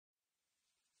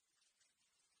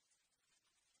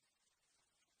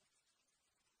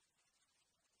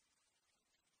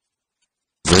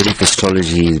Vedic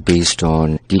astrology is based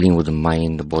on dealing with the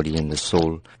mind, the body and the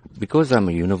soul. Because I'm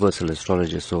a universal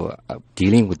astrologer, so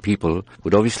dealing with people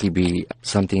would obviously be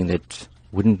something that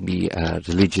wouldn't be a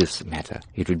religious matter.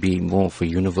 It would be more of a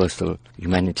universal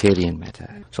humanitarian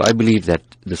matter. So I believe that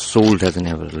the soul doesn't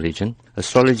have a religion.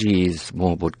 Astrology is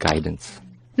more about guidance.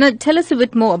 Now, tell us a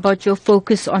bit more about your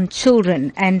focus on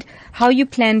children and how you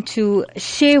plan to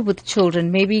share with children,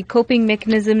 maybe coping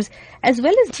mechanisms, as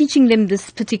well as teaching them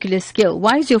this particular skill.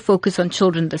 Why is your focus on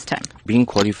children this time? Being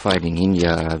qualified in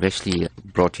India, I've actually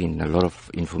brought in a lot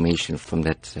of information from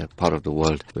that part of the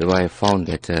world, where I found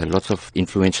that lots of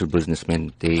influential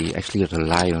businessmen, they actually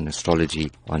rely on astrology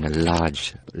on a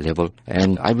large level.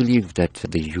 And I believe that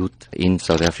the youth in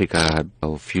South Africa are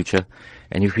our future.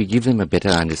 And if we give them a better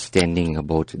understanding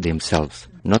about themselves,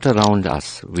 not around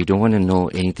us, we don't want to know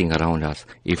anything around us.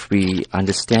 If we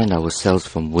understand ourselves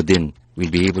from within, we'll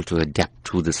be able to adapt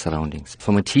to the surroundings.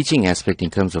 From a teaching aspect in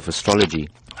terms of astrology,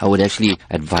 I would actually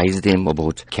advise them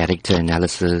about character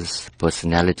analysis,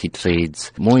 personality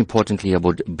traits, more importantly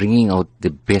about bringing out the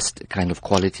best kind of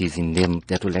qualities in them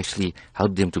that will actually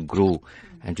help them to grow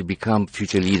and to become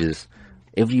future leaders.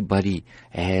 Everybody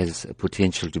has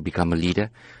potential to become a leader,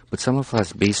 but some of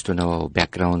us, based on our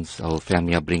backgrounds, our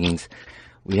family upbringings,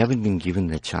 we haven't been given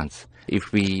the chance.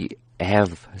 If we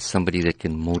have somebody that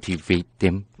can motivate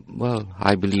them, well,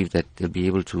 I believe that they'll be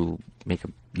able to make a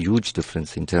huge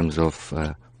difference in terms of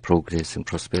progress and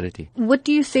prosperity. What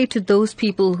do you say to those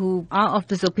people who are of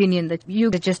this opinion that you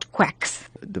are just quacks?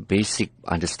 The basic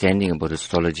understanding about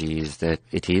astrology is that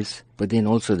it is, but then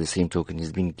also the same token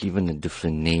has been given a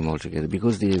different name altogether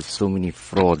because there's so many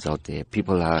frauds out there.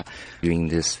 People are doing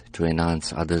this to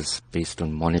enhance others based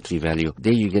on monetary value.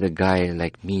 There you get a guy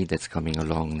like me that's coming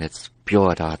along, that's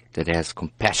pure at heart, that has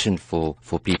compassion for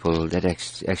people, that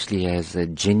actually has a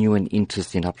genuine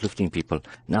interest in uplifting people.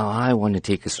 Now I want to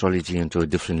take astrology into a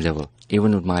different level.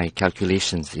 Even with my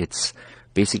calculations, it's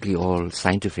basically all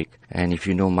scientific. And if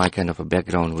you know, my kind of a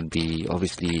background would be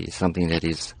obviously something that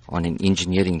is on an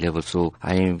engineering level. So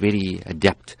I am very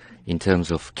adept in terms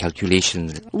of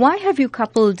calculations. Why have you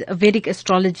coupled Vedic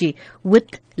astrology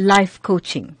with life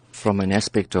coaching? From an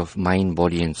aspect of mind,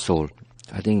 body and soul,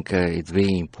 I think it's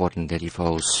very important that if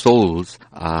our souls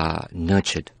are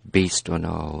nurtured based on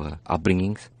our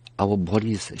upbringings, our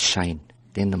bodies shine.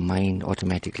 Then the mind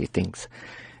automatically thinks.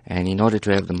 And in order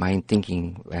to have the mind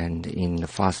thinking, and in the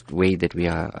fast way that we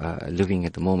are living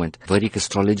at the moment, Vedic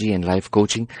astrology and life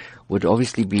coaching would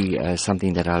obviously be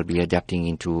something that I'll be adapting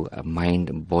into a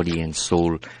mind, body and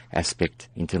soul aspect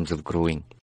in terms of growing.